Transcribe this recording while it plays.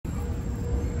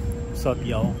What's up,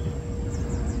 y'all?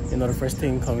 You know, the first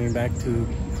thing coming back to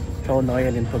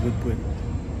Caunayan in Pagudpud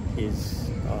is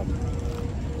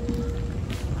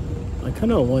I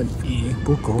kind of want a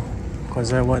buko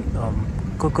because I want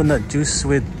coconut juice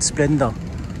with Splenda,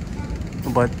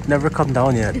 but never come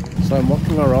down yet. So I'm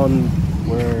walking around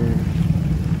where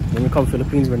when we come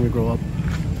Philippines, when we grow up,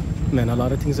 man, a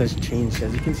lot of things has changed.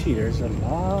 As you can see, there's a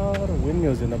lot of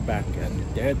windmills in the back, and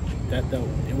that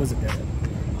it wasn't there.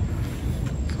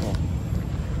 So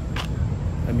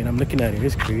I mean, I'm looking at it,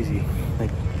 it's crazy.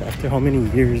 Like, after how many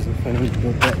years we finally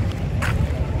built that.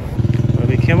 Well,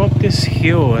 we came up this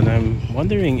hill, and I'm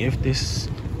wondering if this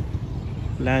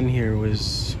land here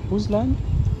was whose land?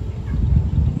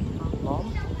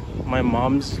 Mom? My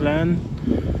mom's land,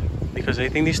 because I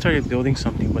think they started building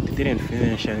something, but they didn't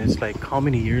finish, and it's like how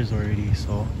many years already?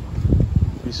 So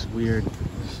it's weird.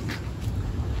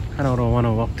 Kind of don't want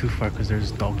to walk too far because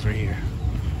there's dogs right here.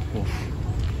 Oof.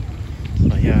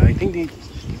 But yeah, I think they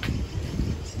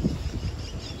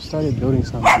started building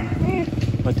something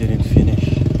but didn't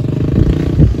finish.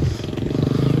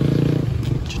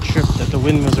 It's a trip that the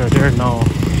windmills are there now, and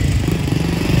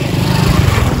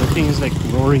the thing is like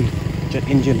roaring, jet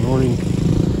engine roaring.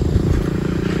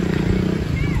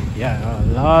 Yeah, a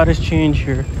lot has changed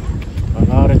here. A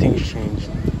lot of things changed.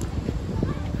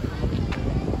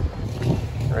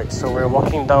 Right, so we're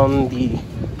walking down the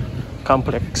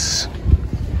complex,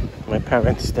 my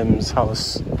parents' them's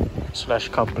house slash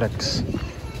complex.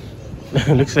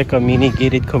 Looks like a mini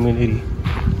gated community,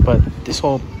 but this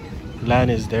whole land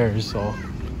is theirs, so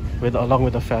along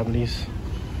with the families.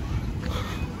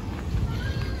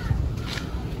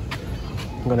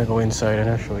 I'm gonna go inside and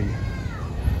I'll show you.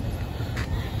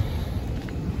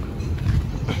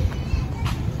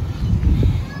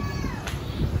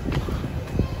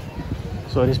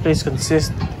 So this place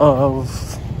consists of,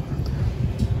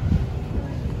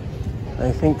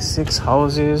 I think, 6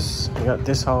 houses. We got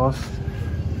this house,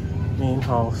 main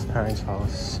house, parents'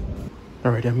 house.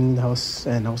 Alright, I'm in the house,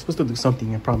 and I was supposed to do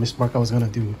something I promised Mark I was gonna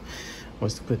do,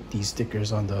 was to put these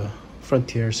stickers on the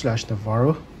Frontier slash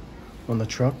Navarro on the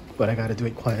truck, but I gotta do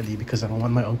it quietly because I don't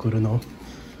want my uncle to know.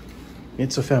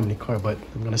 It's a family car, but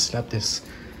I'm gonna slap this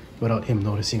without him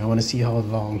noticing. I want to see how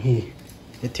long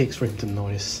it takes for him to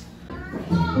notice.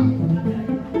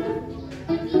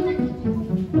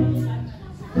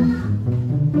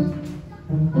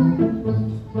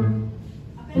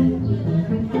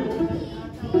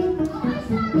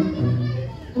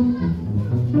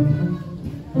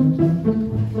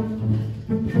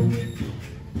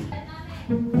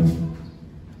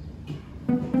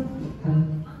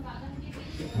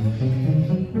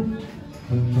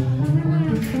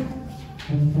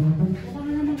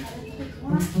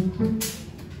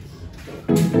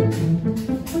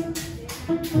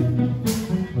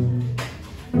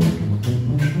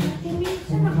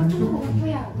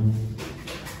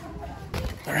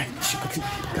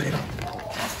 Got it.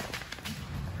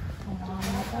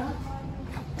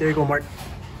 There you go, Mark.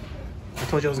 I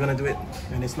told you I was gonna do it,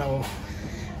 and it's now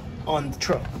on the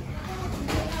truck.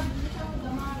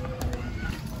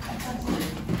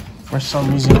 For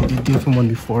some reason, I did give him one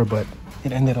before, but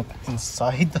it ended up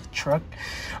inside the truck.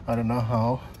 I don't know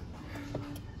how.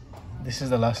 This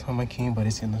is the last time I came, but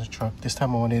it's in the truck. This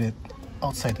time I wanted it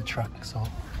outside the truck, so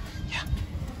yeah.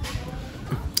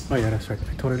 Oh yeah, that's right.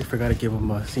 I totally forgot to give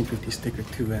him a St. 50 sticker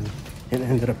too, and it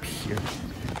ended up here.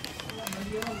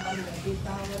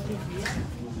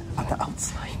 On the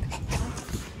outside.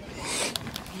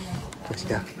 But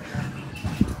yeah.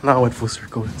 Now I went full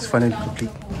circle. It's finally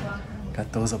complete.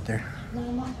 Got those up there.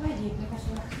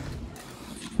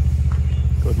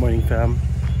 Good morning, fam.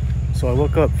 So I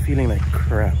woke up feeling like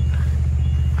crap.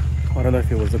 I don't know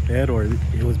if it was the bed or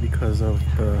it was because of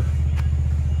the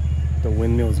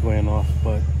windmills going off,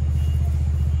 but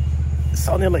it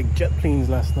sounded like jet planes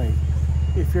last night.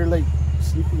 If you're like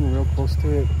sleeping real close to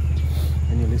it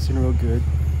and you listen real good,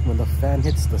 when the fan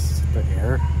hits the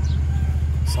air,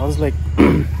 it sounds like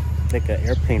like an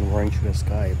airplane roaring through the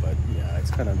sky. But yeah,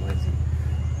 it's kind of noisy.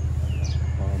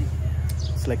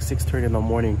 It's like 6:30 in the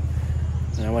morning,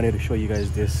 and I wanted to show you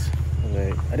guys this.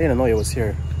 I didn't know it was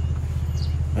here,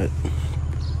 but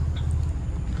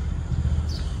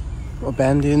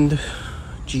abandoned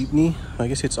jeepney. I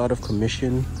guess it's out of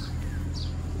commission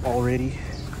already.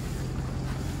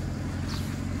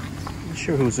 Not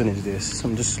sure whose one is this.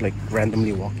 I'm just like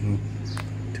randomly walking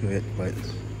to it, but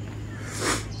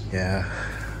yeah,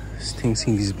 this thing's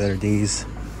seen these better days.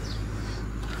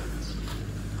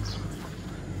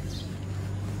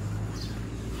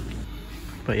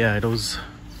 But yeah, those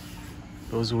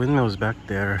windmills back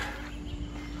there,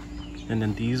 and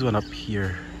then these one up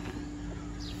here.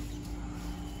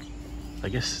 I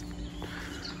guess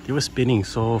it was spinning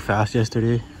so fast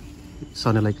yesterday. It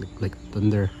sounded like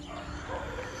thunder.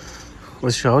 I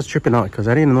was tripping out because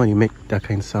I didn't know you make that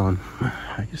kind of sound.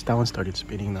 I guess that one started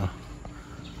spinning now.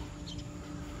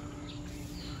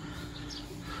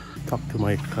 Talked to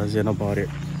my cousin about it,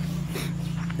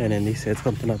 and then they said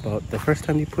something about the first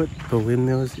time you put the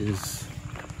windmills it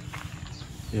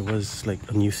was like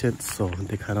a nuisance, so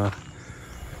they kind of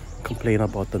complain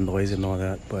about the noise and all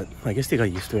that, but I guess they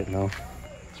got used to it now.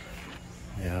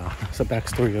 Yeah, it's a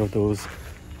backstory of those.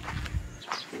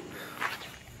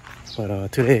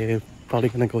 But today probably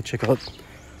gonna go check out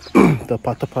the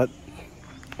Patapat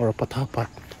or Patapat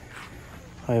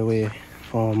highway.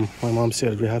 My mom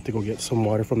said we have to go get some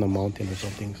water from the mountain or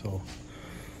something, so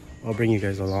I'll bring you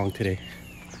guys along today.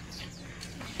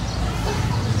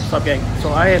 What's up, gang? So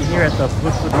I am here at the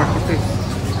Food Marketplace.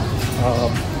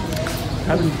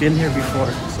 Haven't been here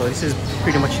before, so this is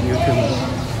pretty much new to me.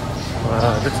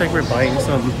 Looks like we're buying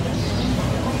some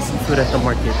food at the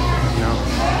market now.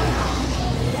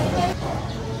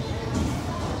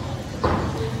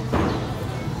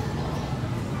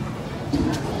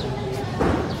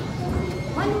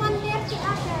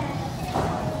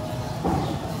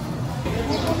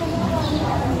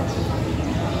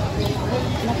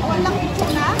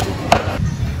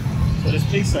 So this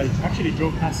place, I actually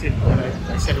drove past it, but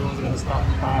I said I wasn't going to stop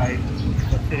by.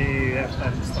 But today I have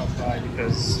time to stop by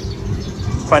because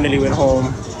finally went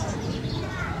home,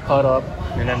 caught up,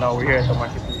 and then now we're here at the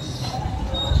marketplace.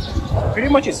 Pretty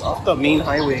much it's off the main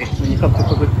highway when you come to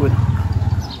Pagudpud.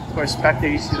 Of course, back there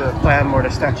you see the clam or the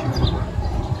statue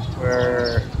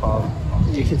where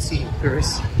you can see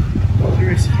tourists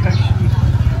actually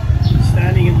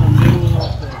standing in the middle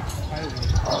of the highway.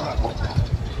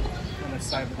 On the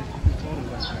side, but the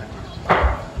photos like that.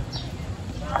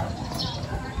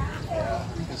 Yeah,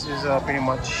 this is pretty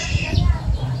much.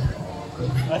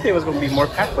 I think it was going to be more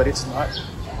packed, but it's not.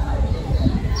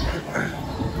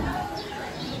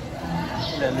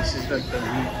 And then this is like the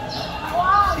meat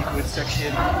seafood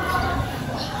section.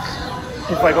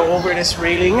 If I go over this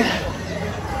railing,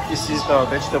 this is the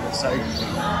vegetable side.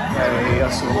 I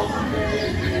assume.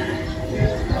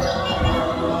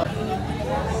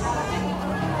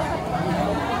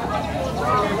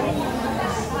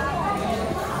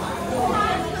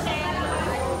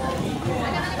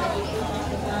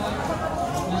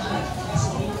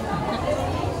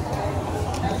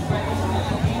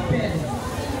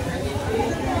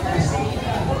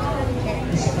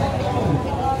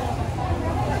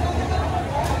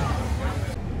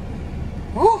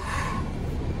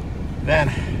 Man,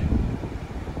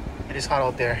 it is hot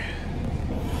out there.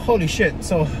 Holy shit.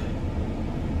 So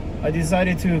I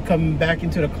decided to come back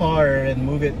into the car and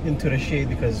move it into the shade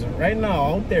because right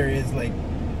now out there is like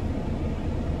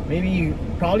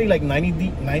probably like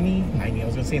 90, I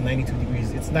was gonna say 92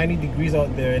 degrees. It's 90 degrees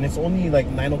out there and it's only like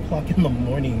 9 o'clock in the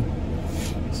morning.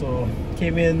 So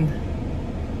came in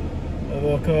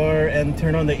the car and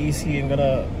turned on the AC. I'm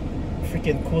gonna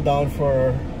freaking cool down for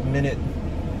a minute.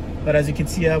 But as you can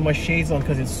see, I have my shades on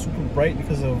because it's super bright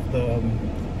because of the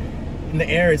in the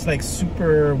air it's like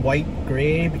super white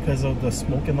gray because of the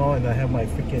smoke and all, and I have my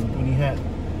freaking beanie hat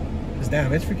because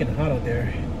damn, it's freaking hot out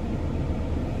there.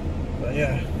 But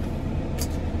yeah,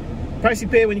 price you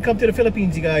pay when you come to the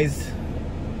Philippines, you guys,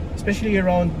 especially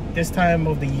around this time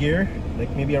of the year, like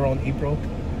maybe around April.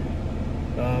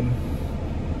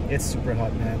 It's super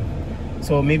hot, man.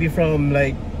 So maybe from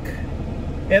like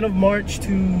end of March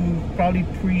to probably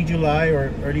pre-July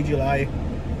or early July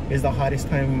is the hottest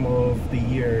time of the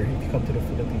year if you come to the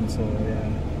Philippines. So yeah,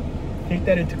 take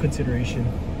that into consideration.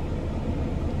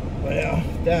 But yeah,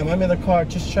 damn, I'm in the car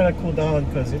just trying to cool down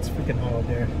because it's freaking hot out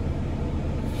there.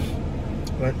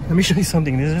 But let me show you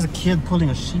something. There's a kid pulling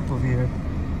a sheep over here.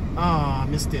 Ah, I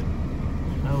missed it.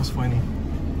 That was funny.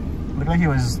 Looked like he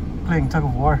was playing tug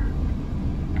of war.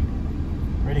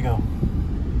 Where'd he go?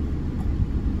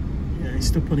 He's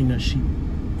still pulling that sheep.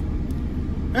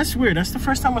 That's weird. That's the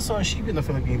first time I saw a sheep in the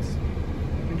Philippines.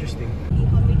 Interesting.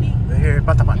 We're here at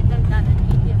Patapat.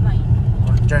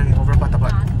 We're driving over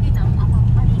Patapat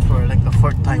for like the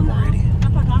fourth time already.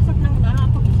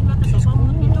 She's cool.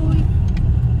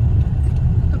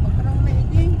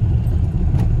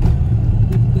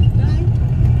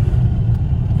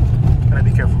 Gotta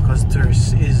be careful because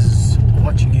tourists is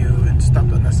watching you and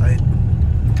stopped on the side.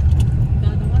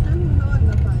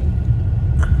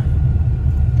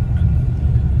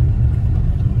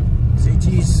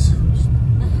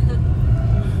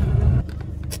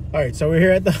 Alright, so we're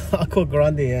here at the Aqua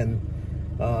Grande and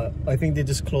I think they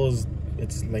just closed.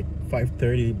 It's like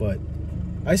 5:30, but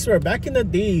I swear back in the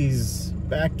days,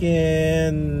 back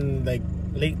in like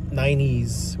late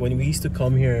 90s when we used to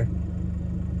come here.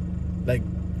 Like,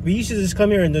 we used to just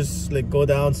come here and just like go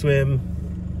down, swim.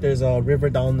 There's a river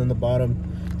down on the bottom.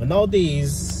 But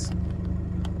nowadays,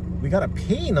 we gotta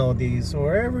pay nowadays. So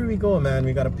wherever we go, man,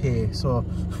 we gotta pay. So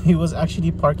he was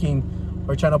actually parking,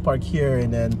 or trying to park here,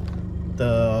 and then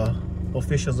the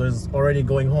officials was already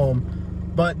going home.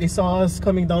 But they saw us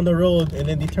coming down the road, and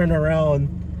then they turned around,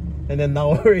 and then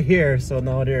now we're here. So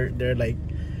now they're like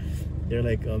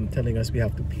telling us we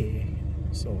have to pay.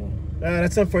 So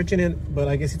that's unfortunate, but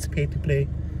I guess it's pay to play.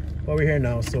 But we're here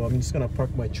now, so I'm just gonna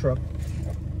park my truck,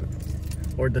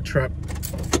 or the truck.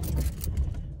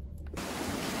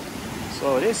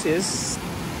 So this is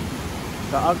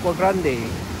the Agua Grande.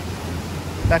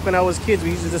 Back when I was kids,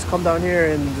 we used to just come down here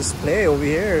and just play over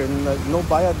here, and no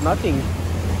bayad, nothing.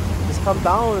 Just come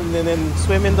down and then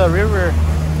swim in the river.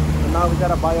 And now we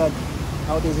got a bayad.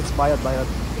 Nowadays it's bayad.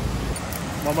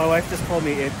 Well, my wife just told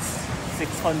me it's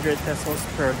 600 pesos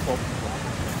per cup.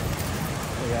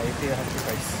 So yeah, you pay a hefty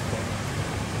price.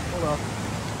 Oh well.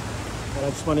 But I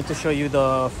just wanted to show you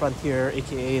the Frontier,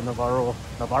 aka Navarro,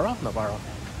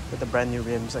 with the brand new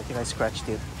rims. I think I scratched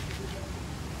it.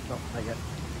 No, not yet.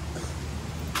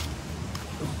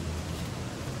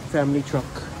 Family truck,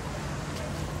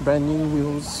 brand new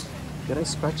wheels. Did I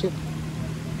scratch it?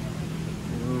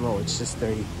 No, it's just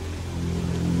dirty.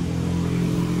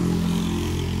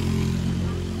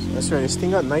 So that's right, this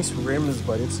thing got nice rims,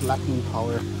 but it's lacking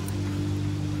power.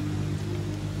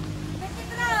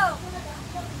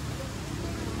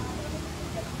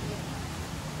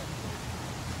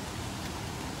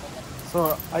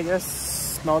 So I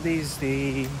guess nowadays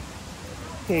they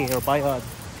pay or bayad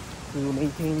to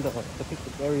maintain the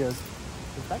picnic areas.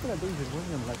 Because back in the days it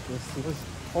wasn't like this. It was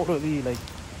totally like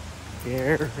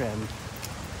bare, and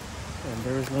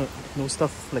there was no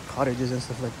stuff like cottages and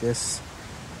stuff like this.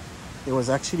 It was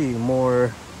actually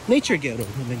more nature ghetto,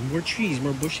 like more trees,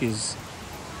 more bushes.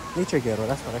 Nature ghetto,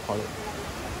 that's what I call it.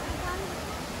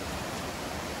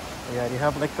 Yeah, they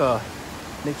have like a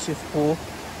makeshift pool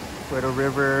where the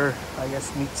river, I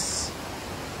guess, meets,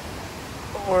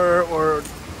 or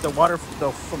the water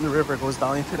from the river goes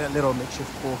down into that little makeshift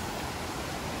pool,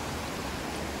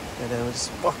 and then we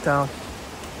just walk down,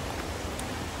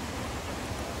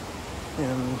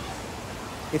 and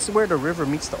it's where the river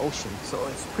meets the ocean, so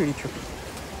it's pretty trippy.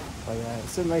 But yeah,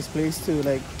 it's a nice place to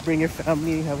like bring your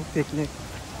family, have a picnic.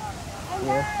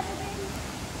 Yeah,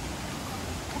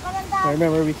 I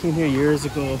remember we came here years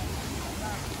ago.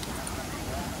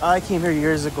 I came here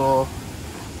years ago,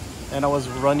 and I was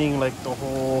running like the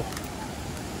whole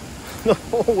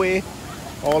way,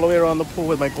 all the way around the pool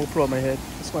with my GoPro on my head.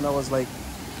 That's when I was like,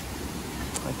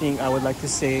 I think I would like to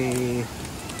say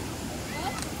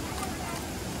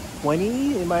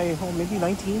 20 in my home, maybe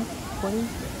 19, 20, I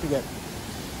forget.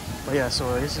 But yeah,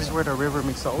 so this is where the river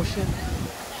meets the ocean.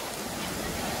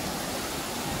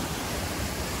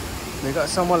 They got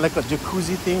someone like a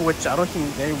jacuzzi thing, which I don't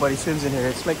think anybody swims in here.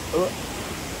 It's like,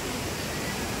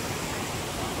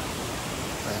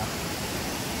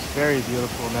 very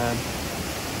beautiful, man.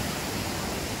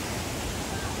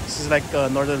 This is like the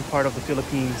northern part of the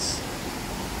Philippines.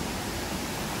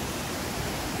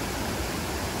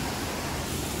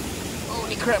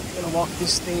 Holy crap, I'm gonna walk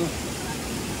this thing.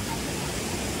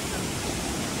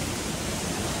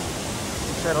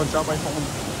 Make sure I don't drop my phone.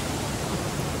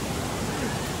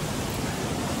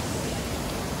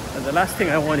 And the last thing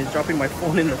I want is dropping my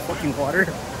phone in the fucking water.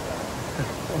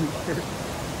 Holy shit.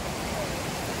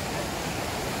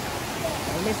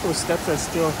 I make those steps are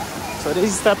still, so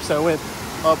these steps I went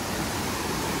up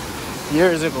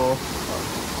years ago.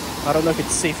 I don't know if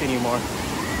it's safe anymore. I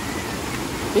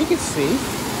think it's safe.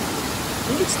 I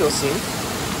think it's still safe.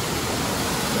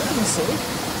 Yeah, it's safe.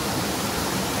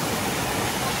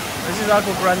 This is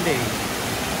Agua Grande.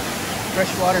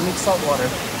 Fresh water meets salt water.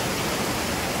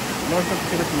 North of the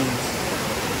Philippines.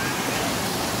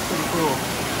 Pretty cool.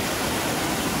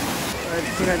 I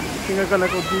think I'm gonna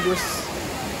go do this.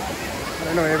 I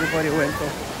don't know where everybody went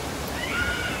though.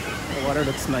 The water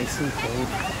looks nice and cold.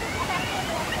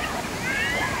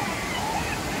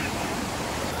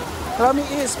 Tummy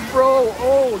is, bro.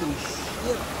 Holy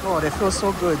shit. Oh, that feels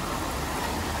so good.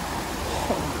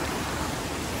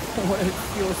 Oh, it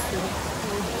feels so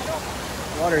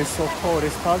good. Water is so cold.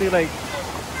 It's probably like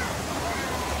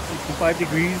 65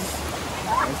 degrees.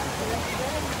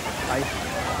 Hi.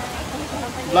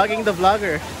 Vlogging the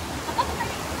vlogger.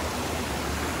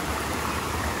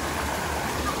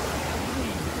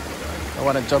 I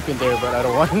want to jump in there, but I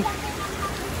don't want to.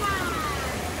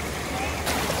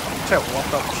 Try to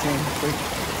walk up chain quick.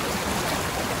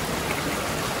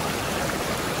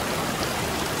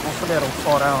 Hopefully I don't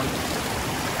fall down.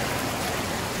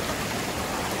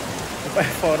 If I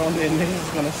fall down the ending,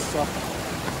 it's gonna suck.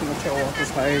 I'm gonna try to walk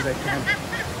as high as I can.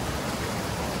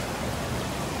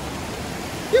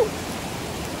 Phew!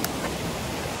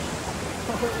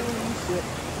 Holy shit.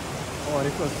 Oh,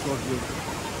 this was so good.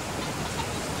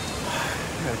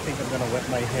 I think I'm gonna wet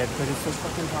my head because it's so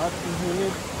fucking hot and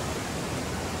humid.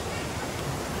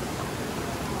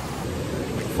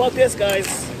 Fuck this, guys.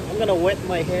 I'm gonna wet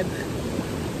my head.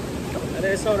 And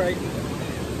it's alright.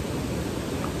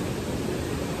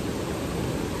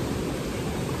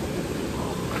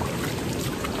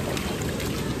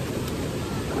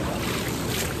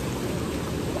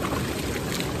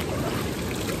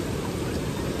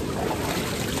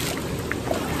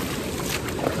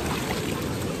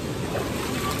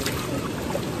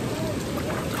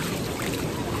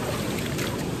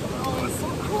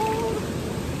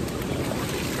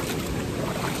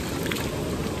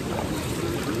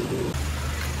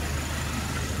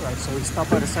 Right, so we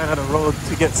stopped by the side of the road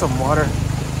to get some water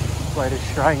by the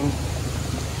shrine.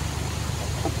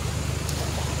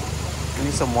 We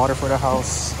need some water for the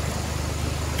house.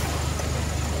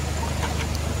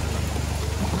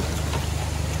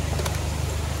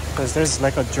 Because there's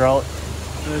like a drought.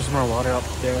 There's more water up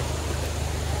there.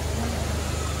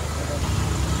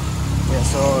 Yeah,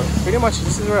 so pretty much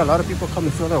this is where a lot of people come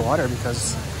to fill their water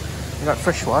because we got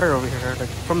fresh water over here, like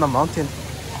from the mountain.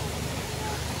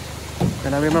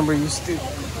 And I remember you used to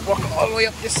walk all the way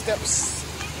up these steps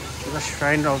to the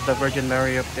shrine of the Virgin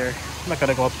Mary up there. I'm not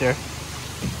gonna go up there.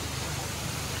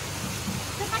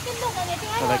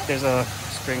 So like there's a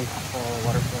spring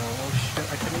waterfall. Oh shit,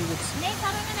 I can't even see.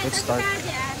 Let's start.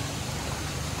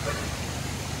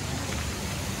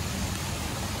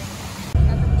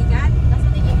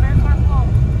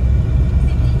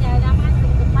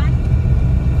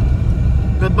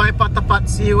 Goodbye, Patapat.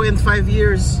 See you in 5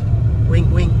 years.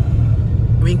 Wink, wink.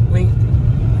 Wink, wink.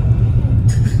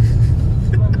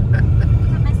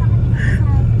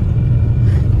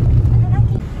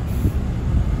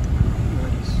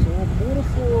 So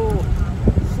beautiful.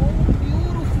 So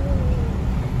beautiful.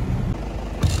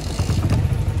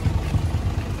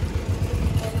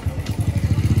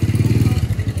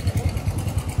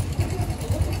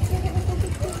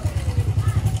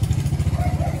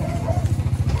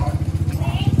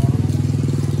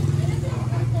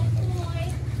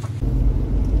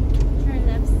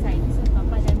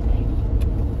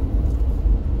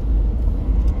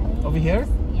 Over here?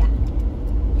 Yeah.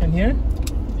 And here?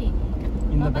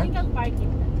 In the back? Park it.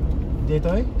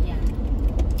 Dito? Yeah.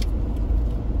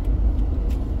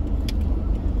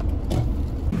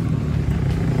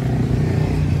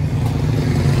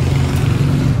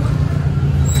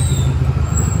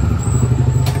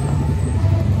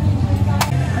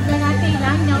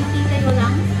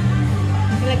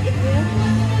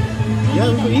 Yeah,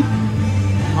 we can eat. I'm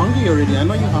hungry already. I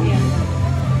know you're hungry.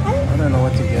 I don't know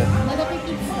what to get.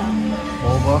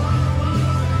 Boba.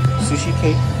 Sushi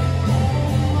cake.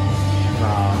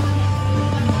 Nah.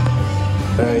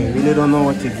 I really don't know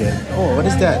what to get. Oh, what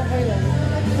is that?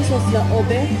 This was the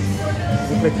ube.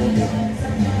 Looks like ube.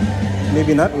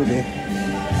 Maybe not ube.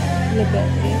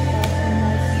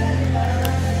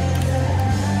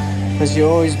 Because you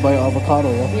always buy avocado,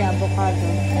 yeah? Yeah, avocado.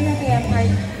 And I have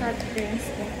hard drinks.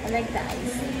 I like the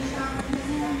ice.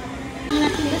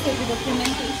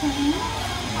 Documentation.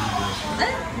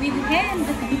 With hand.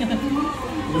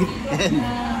 With hand.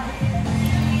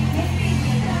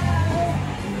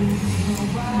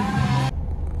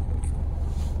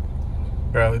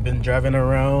 Right, we've been driving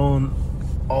around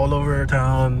all over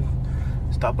town.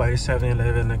 Stopped by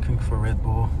 7-Eleven looking for Red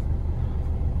Bull.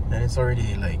 And it's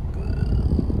already like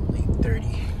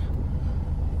 8:30.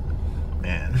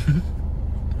 Man.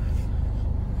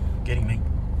 Getting